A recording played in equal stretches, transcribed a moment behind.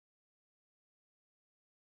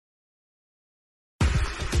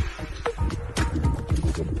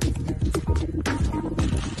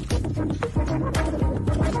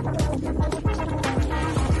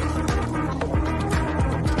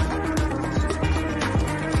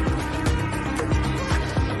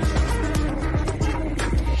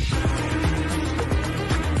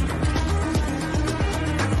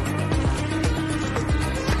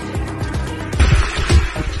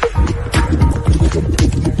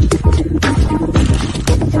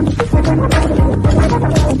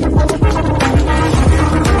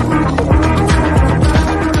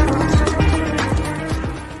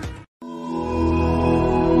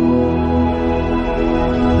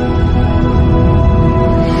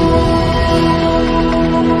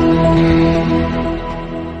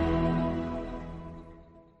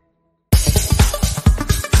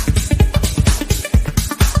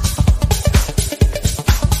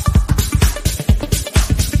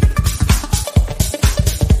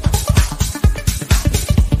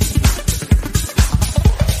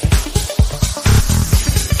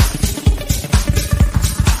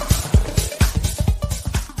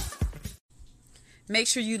make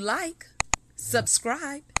sure you like,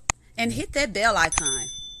 subscribe, and hit that bell icon.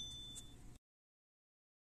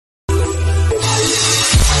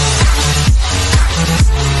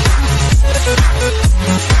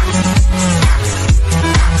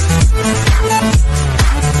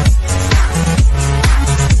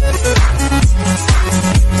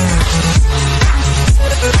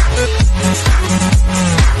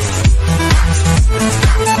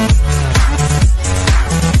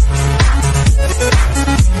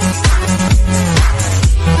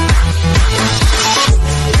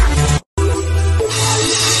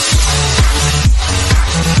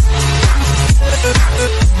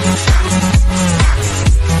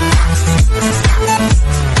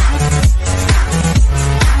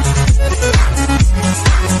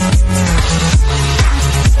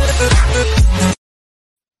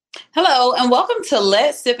 Hello, and welcome to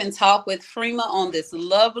Let's Sip and Talk with Freema on this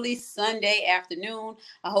lovely Sunday afternoon.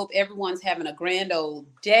 I hope everyone's having a grand old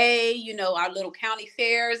day. You know, our little county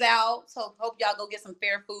fair is out, so hope y'all go get some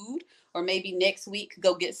fair food, or maybe next week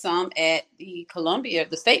go get some at the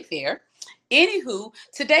State Fair. Anywho,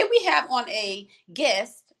 today we have on a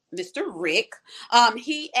guest, Mr. Rick.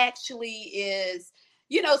 He actually is,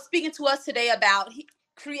 speaking to us today about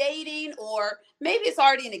creating, or maybe it's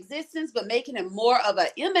already in existence, but making it more of a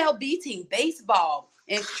MLB team, baseball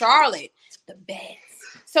in Charlotte, the best.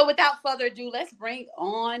 So without further ado, let's bring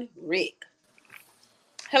on Rick.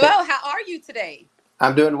 Hello, how are you today?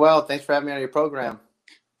 I'm doing well. Thanks for having me on your program.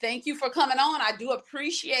 Thank you for coming on. I do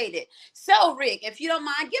appreciate it. So Rick, if you don't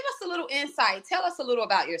mind, give us a little insight. Tell us a little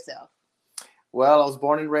about yourself. Well, I was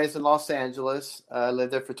born and raised in Los Angeles. I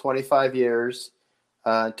lived there for 25 years.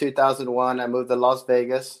 In 2001, I moved to Las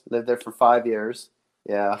Vegas, lived there for 5 years.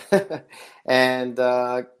 Yeah. And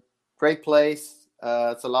great place.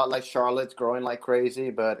 It's a lot like Charlotte. It's growing like crazy,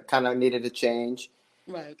 but kind of needed a change.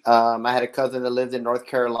 Right. I had a cousin that lived in North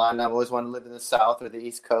Carolina. I always wanted to live in the South or the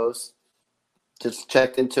East Coast. Just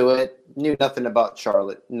checked into it. Knew nothing about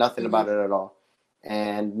Charlotte. Nothing about it at all.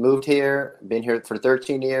 And moved here. Been here for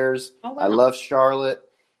 13 years. Oh, wow. I love Charlotte.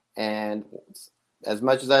 And as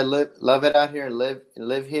much as I love it out here and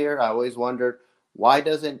live here, I always wondered, why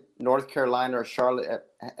doesn't North Carolina or Charlotte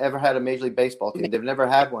ever had a Major League Baseball team? They've never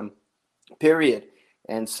had one, period.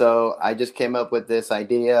 And so I just came up with this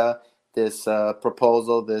idea, this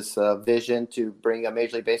proposal, this vision to bring a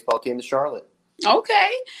Major League Baseball team to Charlotte. Okay,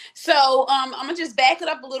 so I'm gonna just back it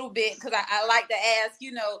up a little bit, because I like to ask,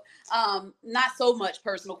 not so much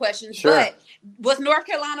personal questions, Sure. But was North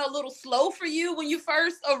Carolina a little slow for you when you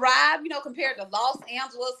first arrived? Compared to Los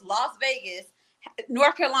Angeles, Las Vegas,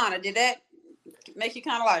 North Carolina, did that make you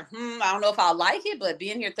kind of like, I don't know if I like it, but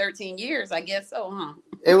being here 13 years, I guess so, huh?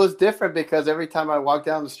 It was different because every time I walked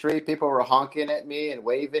down the street, people were honking at me and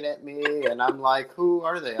waving at me, and I'm like, "Who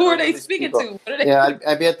are they? Who are they speaking to? What are they? Yeah,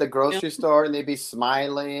 I'd be at the grocery store, and they'd be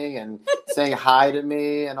smiling and saying hi to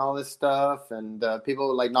me and all this stuff, and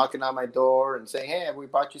people like knocking on my door and saying, "Hey, we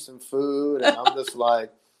brought you some food," and I'm just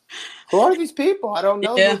like, "Who are these people? I don't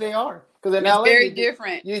know who they are." Because in LA, very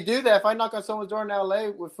different. You do that. If I knock on someone's door in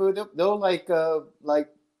LA with food, they'll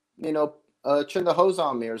turn the hose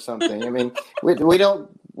on me or something. I mean, we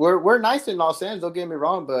don't. We're nice in Los Angeles. Don't get me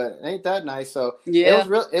wrong, but it ain't that nice. So yeah,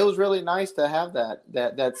 it was really nice to have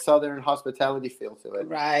that Southern hospitality feel to it.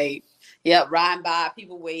 Right. Yeah, riding by,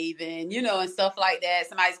 people waving, and stuff like that.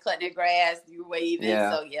 Somebody's cutting their grass, you're waving.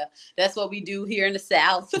 Yeah. So yeah, that's what we do here in the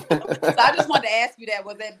South. So I just wanted to ask you that.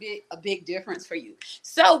 Was that a big difference for you?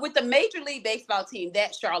 So with the Major League Baseball team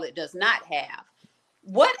that Charlotte does not have,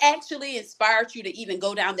 what actually inspired you to even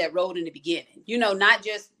go down that road in the beginning? Not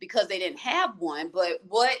just because they didn't have one, but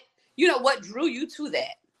what drew you to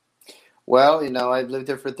that? Well, I've lived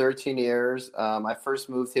here for 13 years. I first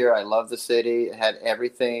moved here. I love the city. It had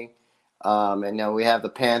everything. And we have the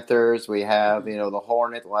Panthers. We have, the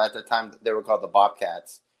Hornets. Well, at the time they were called the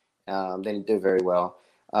Bobcats. They didn't do very well.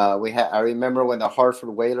 I remember when the Hartford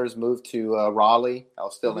Whalers moved to Raleigh. I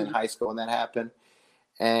was still in high school when that happened.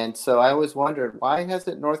 And so I always wondered, why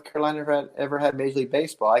hasn't North Carolina ever had Major League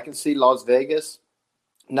Baseball? I can see Las Vegas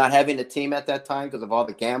not having a team at that time because of all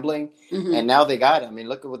the gambling, and now they got it. I mean,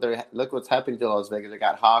 look what's happening to Las Vegas. They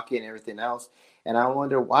got hockey and everything else, and I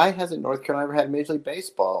wonder, why hasn't North Carolina ever had Major League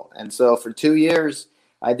Baseball? And so for 2 years,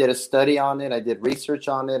 I did a study on it. I did research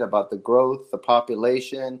on it about the growth, the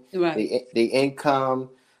population, the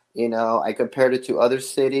income. I compared it to other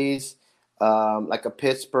cities. Like a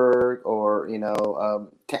Pittsburgh or,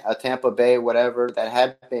 a Tampa Bay, whatever, that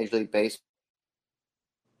had Major League Baseball.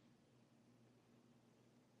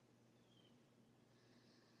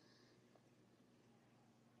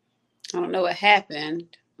 I don't know what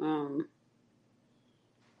happened.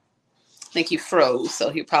 think he froze, so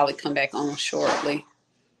he'll probably come back on shortly.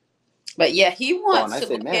 But yeah, he And wants I to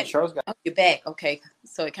said, look man, at. Charles got Oh, you're back. Okay,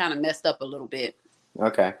 so it kind of messed up a little bit.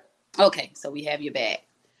 okay. Okay, so we have you back.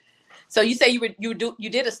 So you say you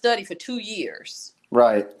did a study for 2 years.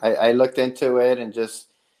 Right. I looked into it and just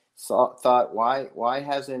thought, why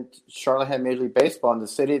hasn't Charlotte had Major League Baseball? And the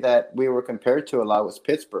city that we were compared to a lot was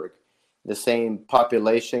Pittsburgh, the same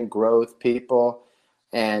population, growth, people.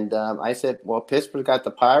 And I said, well, Pittsburgh got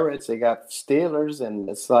the Pirates, they got Steelers, and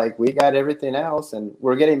it's like we got everything else, and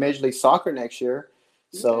we're getting Major League Soccer next year.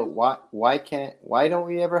 So Okay. why don't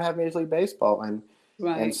we ever have Major League Baseball? And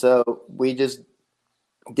Right. so we just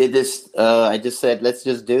did this. I just said, let's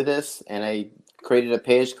just do this. And I created a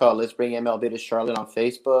page called Let's Bring MLB to Charlotte on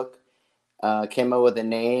Facebook. Came up with a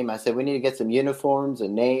name. I said, we need to get some uniforms, a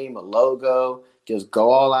name, a logo, just go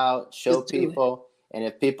all out, show Just do it. people. And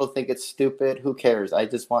if people think it's stupid, who cares? I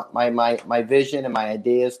just want my vision and my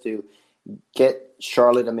ideas to get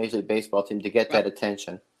Charlotte a Major League Baseball team, to get Right. that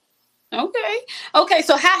attention. Okay. Okay.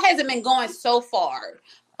 So how has it been going so far?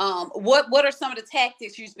 What are some of the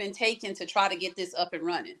tactics you've been taking to try to get this up and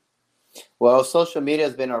running? Well, social media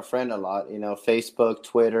has been our friend a lot. Facebook,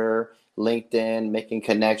 Twitter, LinkedIn, making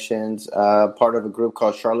connections. Part of a group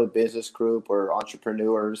called Charlotte Business Group, where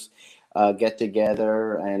entrepreneurs get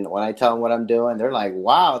together. And when I tell them what I'm doing, they're like,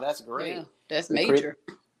 "Wow, that's Yeah, great." that's We create major.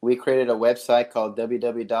 we created a website called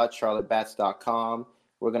www.charlottebats.com.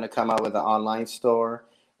 We're going to come out with an online store,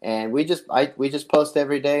 and we just post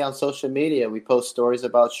every day on social media. We post stories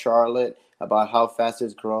about Charlotte, about how fast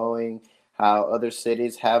it's growing, how other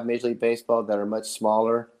cities have Major League Baseball that are much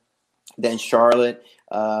smaller than Charlotte.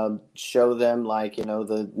 Show them, like,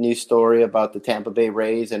 the new story about the Tampa Bay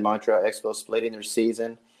Rays and Montreal Expos splitting their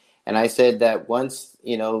season. And I said that once,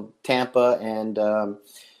 Tampa and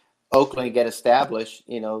Oakland get established,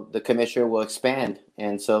 the commissioner will expand.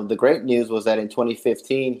 And so the great news was that in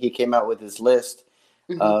 2015, he came out with his list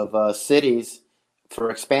Hmm. of cities for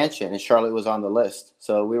expansion, and Charlotte was on the list.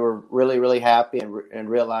 So we were really, really happy and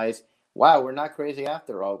realized, wow, we're not crazy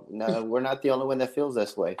after all. No, we're not the only one that feels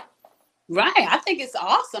this way. Right. I think it's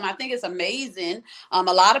awesome. I think it's amazing. A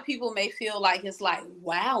lot of people may feel like it's like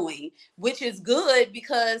wowing, which is good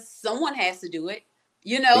because someone has to do it,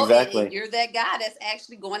 and Exactly. you're that guy that's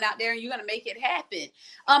actually going out there and you're going to make it happen.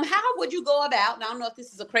 How would you go about, and I don't know if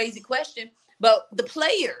this is a crazy question, but the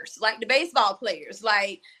players, like the baseball players,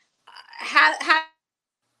 like how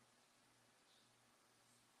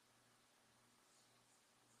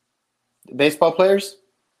Baseball players?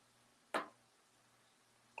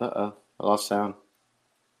 Uh-oh, I lost sound.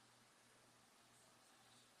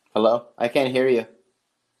 Hello? I can't hear you.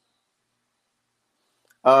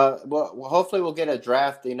 Hopefully we'll get a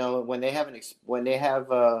draft. When they have when they have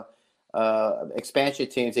expansion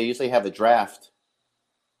teams, they usually have a draft.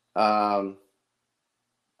 Um,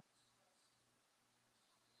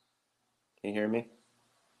 can you hear me?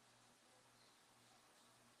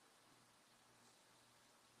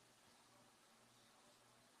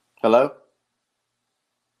 Hello?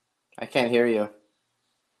 I can't hear you.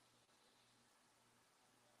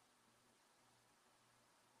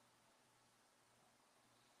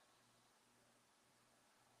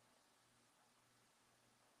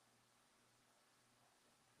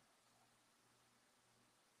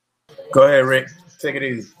 Go ahead, Rick. Take it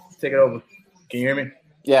easy. Take it over. Can you hear me?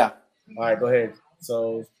 Yeah. All right, go ahead.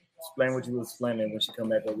 So explain what you were explaining. When she come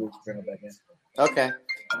back, we'll bring her back in. Okay.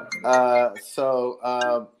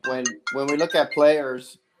 When we look at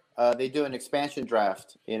players, they do an expansion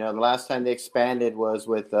draft. The last time they expanded was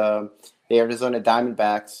with the Arizona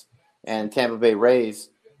Diamondbacks and Tampa Bay Rays.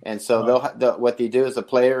 And so what they do is the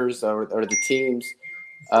players or the teams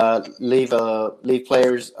leave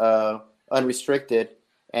players unrestricted,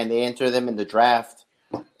 and they enter them in the draft.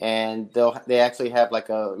 And they actually have like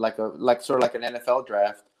sort of like an NFL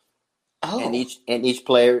draft. And oh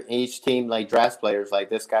each team like drafts players, like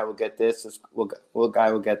this guy will get this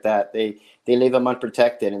guy will get that. They leave them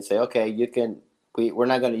unprotected and say, okay, we're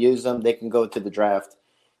not going to use them. They can go to the draft.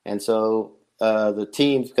 And so the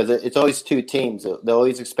teams, because it's always two teams, they'll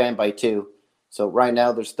always expand by two. So right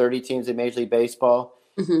now there's 30 teams in Major League Baseball.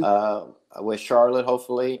 hmm Uh, with Charlotte,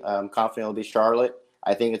 hopefully, I'm confident it'll be Charlotte.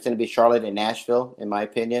 I think it's going to be Charlotte and Nashville, in my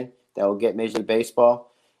opinion, that will get Major League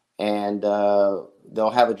Baseball. And they'll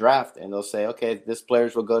have a draft, and they'll say, okay, this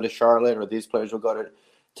players will go to Charlotte, or these players will go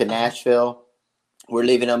to Nashville. We're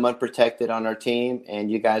leaving them unprotected on our team, and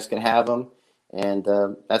you guys can have them. And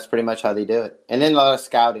that's pretty much how they do it. And then a lot of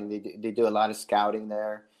scouting. They do a lot of scouting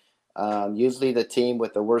there. Usually the team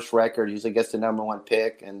with the worst record usually gets the number one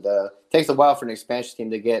pick, and it takes a while for an expansion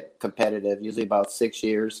team to get competitive, usually about 6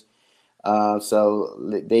 years. So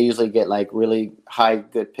they usually get like really high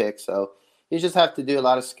good picks. So you just have to do a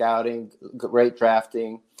lot of scouting, great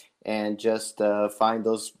drafting, and just find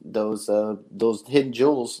those hidden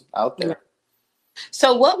jewels out there.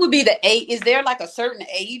 So what would be the age? Is there like a certain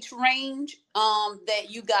age range that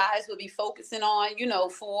you guys would be focusing on,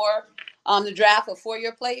 for the draft or for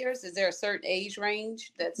your players? Is there a certain age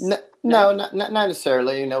range No, no, not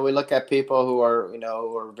necessarily. We look at people who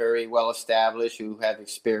are very well established, who have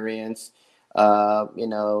experience. Someone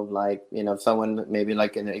maybe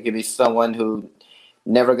like it could be someone who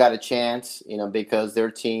never got a chance, because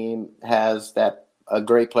their team has a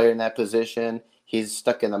great player in that position. He's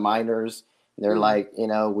stuck in the minors. They're like,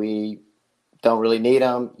 we don't really need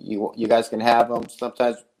him. You guys can have him.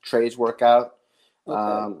 Sometimes trades work out.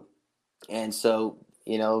 Okay. And so,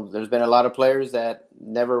 there's been a lot of players that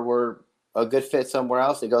never were a good fit somewhere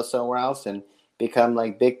else. They go somewhere else and become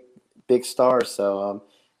like big stars. So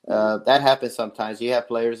that happens sometimes. You have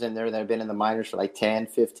players in there that have been in the minors for like 10,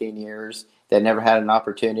 15 years that never had an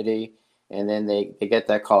opportunity. And then they get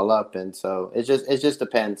that call up. And so it just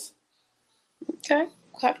depends. Okay.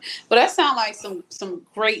 Okay. Well, that sounds like some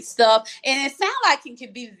great stuff. And it sounds like it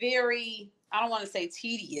could be very, I don't want to say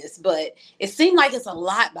tedious, but it seems like it's a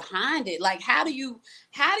lot behind it. Like how do your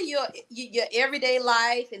everyday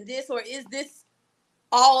life and this, or is this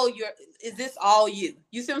all you?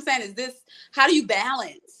 You see what I'm saying? How do you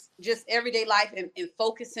balance just everyday life and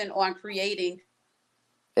focusing on creating?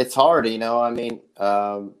 It's hard,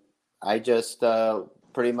 I just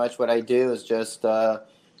pretty much what I do is just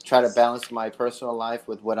try to balance my personal life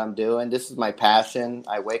with what I'm doing. This is my passion.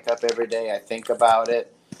 I wake up every day. I think about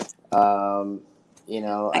it. I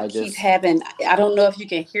don't know if you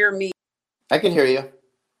can hear me. I can hear you.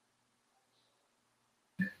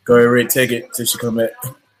 Go ahead, Rick. Take it till she come back.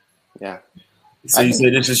 Yeah. So you say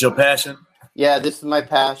this is your passion? Yeah, this is my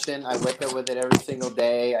passion. I wake up with it every single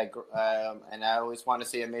day. And I always want to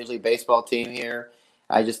see a Major League Baseball team here.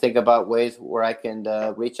 I just think about ways where I can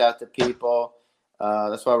reach out to people.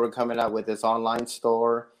 That's why we're coming out with this online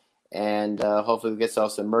store, and hopefully we get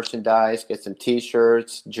some merchandise, get some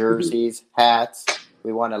T-shirts, jerseys, hats.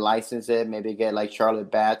 We want to license it, maybe get like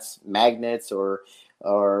Charlotte Bats magnets or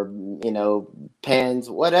pens,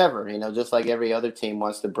 whatever. Just like every other team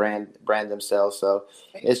wants to brand themselves. So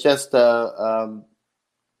it's just I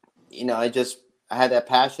had that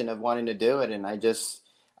passion of wanting to do it, and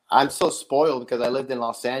I'm so spoiled because I lived in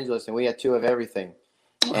Los Angeles and we had two of everything.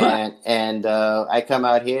 And I come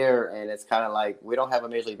out here and it's kind of like we don't have a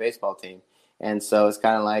Major League Baseball team, and so it's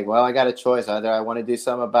kind of like, well, I got a choice: either I want to do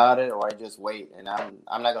something about it or I just wait. And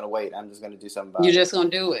I'm not going to wait. I'm just going to do something about it. You're just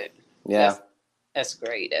going to do it. Yeah, that's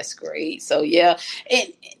great. That's great. So yeah,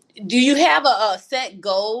 and do you have a set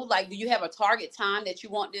goal? Like, do you have a target time that you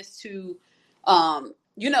want this to,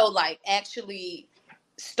 actually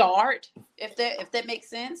start? If that makes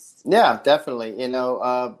sense. Yeah, definitely.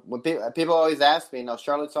 When people always ask me,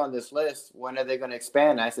 Charlotte's on this list, when are they going to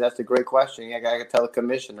expand? And I said, that's a great question. I got to tell the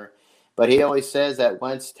commissioner. But he always says that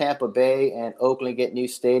once Tampa Bay and Oakland get new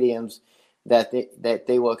stadiums, that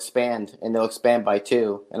they will expand, and they'll expand by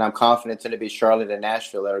 2. And I'm confident it's going to be Charlotte and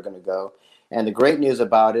Nashville that are going to go. And the great news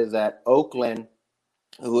about it is that Oakland,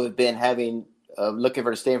 who have been looking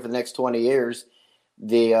for a stadium for the next 20 years,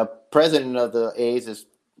 the president of the A's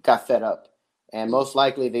got fed up. And most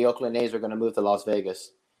likely the Oakland A's are going to move to Las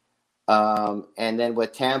Vegas. And then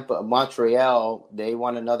with Montreal, they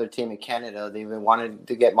want another team in Canada. They've been wanting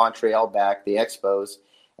to get Montreal back, the Expos.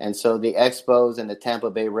 And so the Expos and the Tampa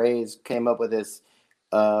Bay Rays came up with this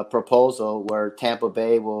proposal where Tampa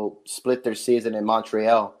Bay will split their season in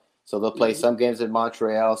Montreal. So they'll play some games in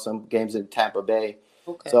Montreal, some games in Tampa Bay.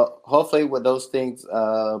 Okay. So hopefully with those things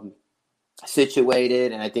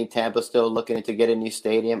situated, and I think Tampa's still looking to get a new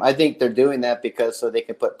stadium. I think they're doing that because so they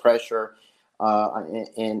can put pressure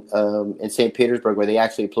in St. Petersburg, where they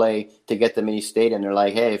actually play, to get them a new stadium. They're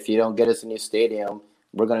like, hey, if you don't get us a new stadium,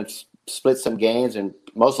 we're going to split some games and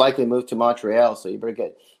most likely move to Montreal. So you better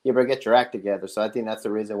get your act together. So I think that's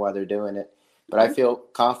the reason why they're doing it. But I feel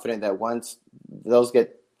confident that once those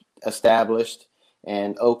get established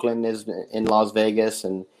and Oakland is in Las Vegas,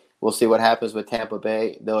 and we'll see what happens with Tampa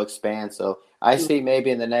Bay, they'll expand. So I see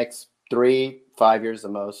maybe in the next 3-5 years the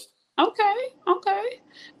most. Okay.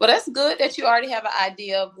 Well, that's good that you already have an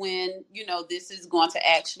idea of when, this is going to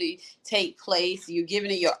actually take place. You're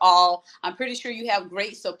giving it your all. I'm pretty sure you have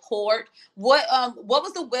great support. What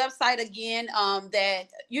was the website again that,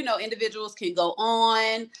 individuals can go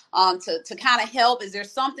on to kind of help? Is there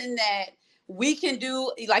something that we can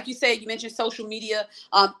do? Like you said, you mentioned social media.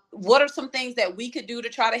 What are some things that we could do to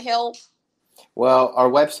try to help? Well, our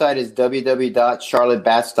website is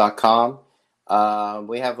www.charlottebats.com.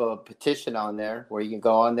 We have a petition on there where you can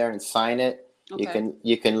go on there and sign it. Okay.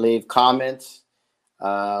 You can leave comments.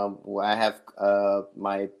 I have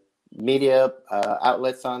my media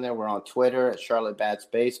outlets on there. We're on Twitter at Charlotte Bats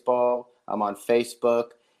Baseball. I'm on Facebook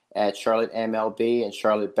at Charlotte MLB and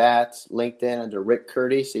Charlotte Bats. LinkedIn under Rick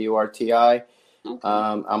Curti, CURTI. Okay.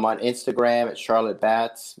 I'm on Instagram at Charlotte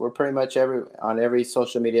Bats. We're pretty much on every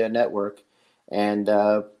social media network, and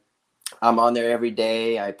I'm on there every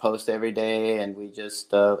day. I post every day, and we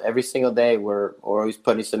just every single day we're always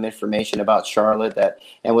putting some information about Charlotte.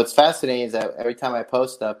 And what's fascinating is that every time I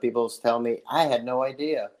post stuff, people tell me, I had no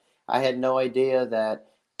idea. I had no idea that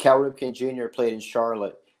Cal Ripken Jr. played in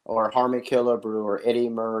Charlotte, or Harmon Killebrew, or Eddie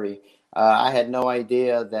Murray. I had no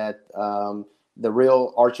idea that the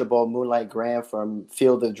real Archibald Moonlight Graham from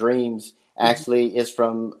Field of Dreams actually is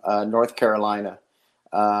from North Carolina.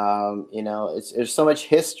 There's so much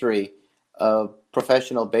history of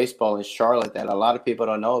professional baseball in Charlotte that a lot of people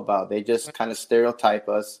don't know about. They just kind of stereotype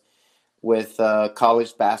us with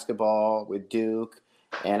college basketball, with Duke.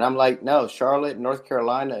 And I'm like, no, Charlotte, North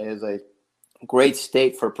Carolina is a great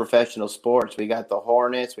state for professional sports. We got the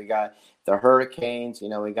Hornets, we got the Hurricanes, we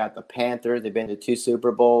got the Panthers. They've been to 2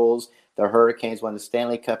 Super Bowls. The Hurricanes won the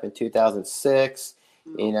Stanley Cup in 2006.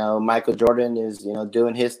 Michael Jordan is,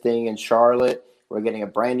 doing his thing in Charlotte. We're getting a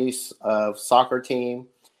brand new soccer team.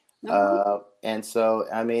 And so,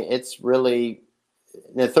 I mean, it's really,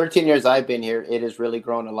 in the 13 years I've been here, it has really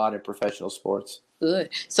grown a lot in professional sports. Good.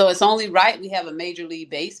 So it's only right we have a Major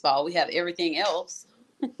League Baseball. We have everything else.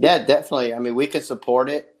 Yeah, definitely. I mean, we could support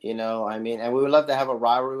it, and we would love to have a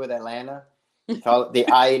rivalry with Atlanta. Call it the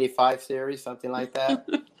I-85 series, something like that.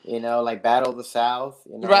 Like Battle of the South.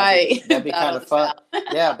 Right. That'd be kind of fun.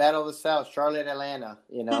 Yeah, Battle of the South, Charlotte, Atlanta.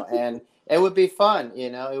 And it would be fun.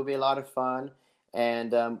 It would be a lot of fun.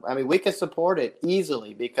 And we could support it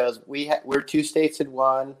easily because we're 2 states in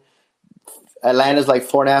one. Atlanta's like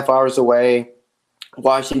 4.5 hours away.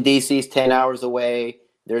 Washington, D.C. is 10 hours away.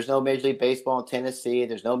 There's no Major League Baseball in Tennessee.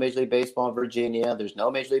 There's no Major League Baseball in Virginia. There's no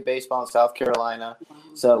Major League Baseball in South Carolina.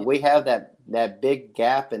 So we have that big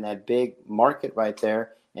gap and that big market right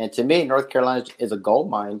there. And to me, North Carolina is a gold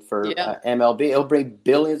mine for MLB. It'll bring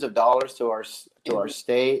billions of dollars to our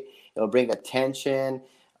state. It'll bring attention,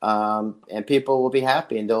 and people will be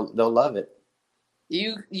happy and they'll love it.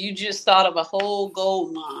 You just thought of a whole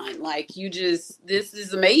gold mine. This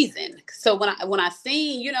is amazing. So when I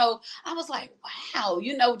seen, I was like, wow,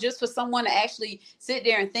 just for someone to actually sit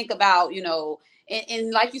there and think about,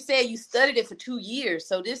 and like you said, you studied it for 2 years.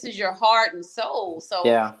 So this is your heart and soul. So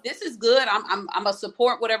This is good. I'm gonna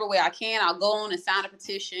support whatever way I can. I'll go on and sign a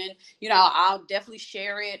petition. I'll definitely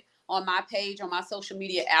share it on my page, on my social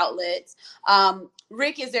media outlets.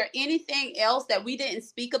 Rick, is there anything else that we didn't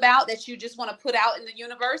speak about that you just want to put out in the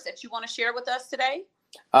universe that you want to share with us today?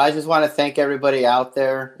 I just want to thank everybody out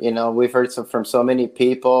there. We've heard from so many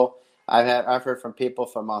people. I've heard from people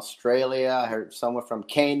from Australia. I heard someone from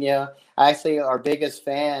Kenya. Actually, our biggest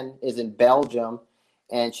fan is in Belgium,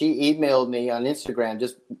 and she emailed me on Instagram.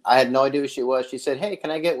 I had no idea who she was. She said, "Hey,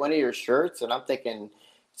 can I get one of your shirts?" And I'm thinking,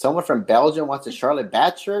 someone from Belgium wants a Charlotte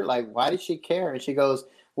Bats shirt? Like, why does she care? And she goes,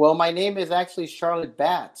 well, my name is actually Charlotte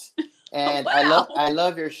Bats. And wow. I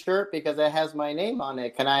love your shirt because it has my name on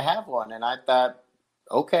it. Can I have one? And I thought,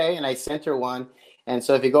 okay. And I sent her one. And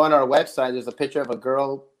so if you go on our website, there's a picture of a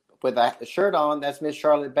girl with a shirt on. That's Miss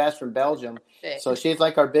Charlotte Bats from Belgium. So she's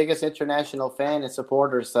like our biggest international fan and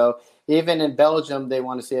supporter. So even in Belgium, they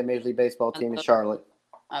want to see a Major League Baseball team in Charlotte.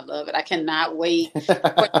 I love it. I cannot wait for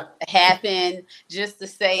it to happen. Just to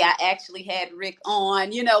say I actually had Rick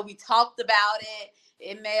on. We talked about it.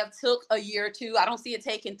 It may have took a year or two. I don't see it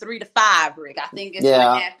taking 3 to 5, Rick. I think it's going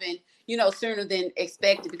to happen, sooner than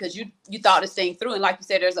expected because you thought this thing through. And like you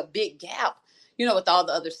said, there's a big gap, with all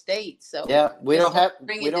the other states. So this will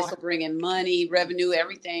bring in money, revenue,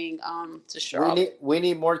 everything to Charlotte. We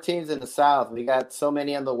need more teams in the South. We got so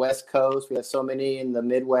many on the West Coast. We have so many in the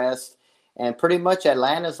Midwest. And pretty much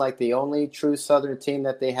Atlanta's like the only true Southern team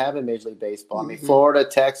that they have in Major League Baseball. Mm-hmm. Florida,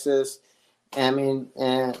 Texas. They don't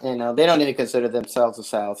even consider themselves the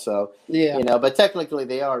South. So, but technically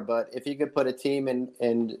they are. But if you could put a team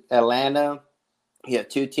in Atlanta, you have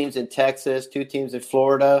 2 teams in Texas, 2 teams in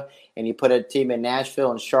Florida, and you put a team in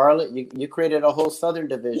Nashville and Charlotte, you created a whole Southern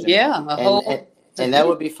division. Yeah, and that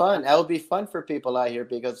would be fun. That would be fun for people out here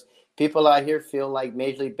because people out here feel like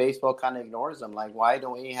Major League Baseball kind of ignores them. Like, why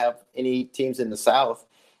don't we have any teams in the South?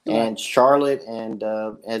 And Charlotte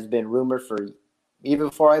has been rumored even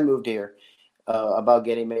before I moved here about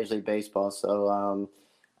getting Major League Baseball. So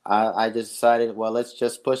I just decided, well, let's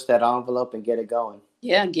just push that envelope and get it going.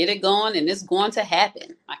 Yeah, get it going, and it's going to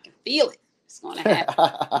happen. I can feel it. It's going to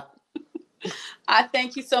happen. I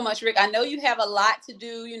thank you so much, Rick. I know you have a lot to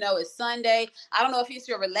do. You know, it's Sunday. I don't know if it's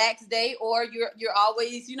your relaxed day or you're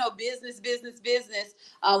always, you know, business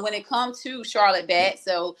when it comes to Charlotte Bat.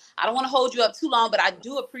 So I don't want to hold you up too long, but I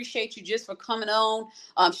do appreciate you just for coming on,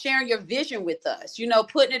 sharing your vision with us, you know,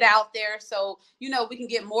 putting it out there so, you know, we can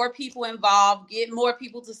get more people involved, get more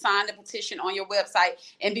people to sign the petition on your website.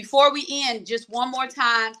 And before we end, just one more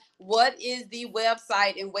time, what is the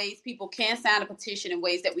website and ways people can sign a petition and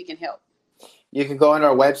ways that we can help? You can go on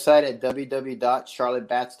our website at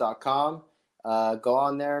www.charlottebats.com. Go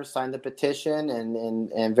on there, sign the petition,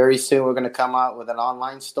 and very soon we're going to come out with an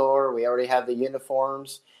online store. We already have the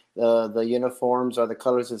uniforms. The uniforms are the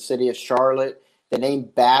colors of the city of Charlotte. The name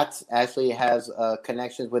Bats actually has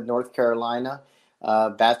connections with North Carolina.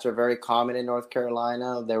 Bats are very common in North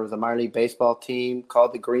Carolina. There was a minor league baseball team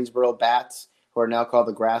called the Greensboro Bats, who are now called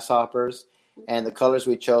the Grasshoppers. And the colors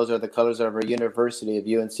we chose are the colors of our university of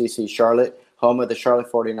UNCC Charlotte, home of the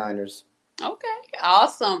Charlotte 49ers. Okay,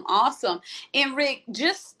 awesome. And Rick,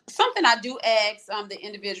 just something I do ask the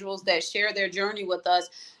individuals that share their journey with us,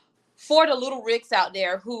 for the little Ricks out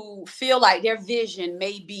there who feel like their vision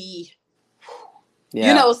may be,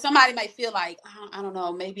 you know, somebody might feel like, I don't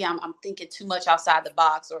know, maybe I'm thinking too much outside the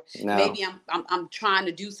box, or maybe I'm trying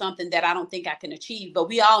to do something that I don't think I can achieve. But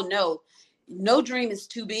we all know no dream is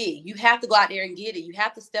too big. You have to go out there and get it. You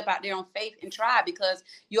have to step out there on faith and try, because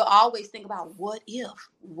you'll always think about what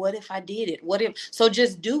if I did it? What if? So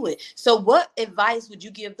just do it. So what advice would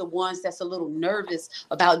you give the ones that's a little nervous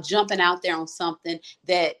about jumping out there on something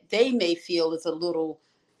that they may feel is a little,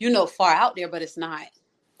 you know, far out there, but it's not?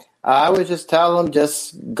 I would just tell them,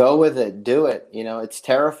 just go with it, do it. You know, it's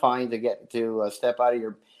terrifying to get to step out of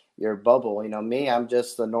your bubble. You know, me, I'm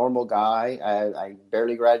just a normal guy. I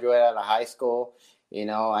barely graduated out of high school. You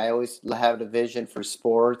know, I always have the vision for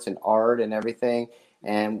sports and art and everything.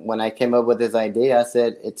 And when I came up with this idea, I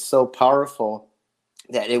said, it's so powerful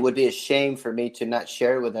that it would be a shame for me to not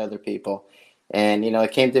share it with other people. And, you know,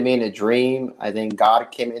 it came to me in a dream. I think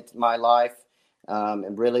God came into my life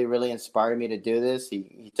and really, really inspired me to do this.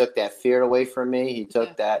 He took that fear away from me. He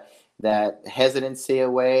took that hesitancy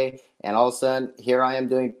away. And all of a sudden, here I am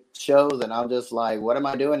doing shows, and I'm just like, what am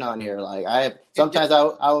I doing on here? Like, sometimes I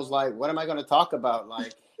was like, what am I going to talk about?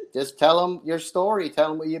 Like, just tell them your story, tell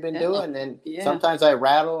them what you've been doing. And sometimes I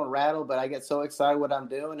rattle, but I get so excited what I'm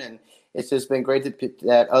doing. And it's just been great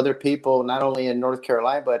that other people, not only in North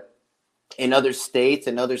Carolina, but in other states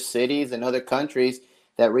and other cities and other countries,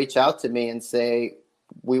 that reach out to me and say,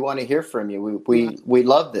 we want to hear from you. We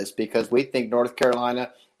love this, because we think North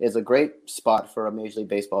Carolina is a great spot for a Major League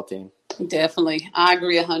Baseball team. Definitely. I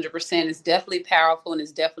agree 100%. It's definitely powerful, and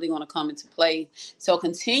it's definitely going to come into play. So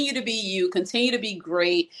continue to be you, continue to be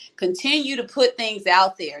great, continue to put things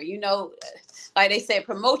out there. You know, like they say,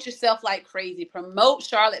 promote yourself like crazy, promote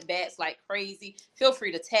Charlotte Bats like crazy. Feel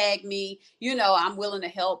free to tag me. You know, I'm willing to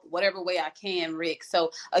help whatever way I can, Rick.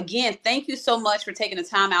 So again, thank you so much for taking the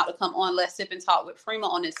time out to come on Let's Sip and Talk with Freema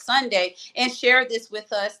on this Sunday and share this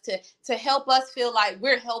with us to help us feel like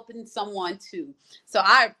we're helping someone too. So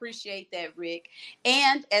I appreciate that, Rick.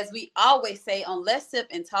 And as we always say on Let's Sip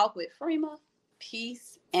and Talk with Freema,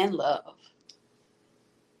 peace and love.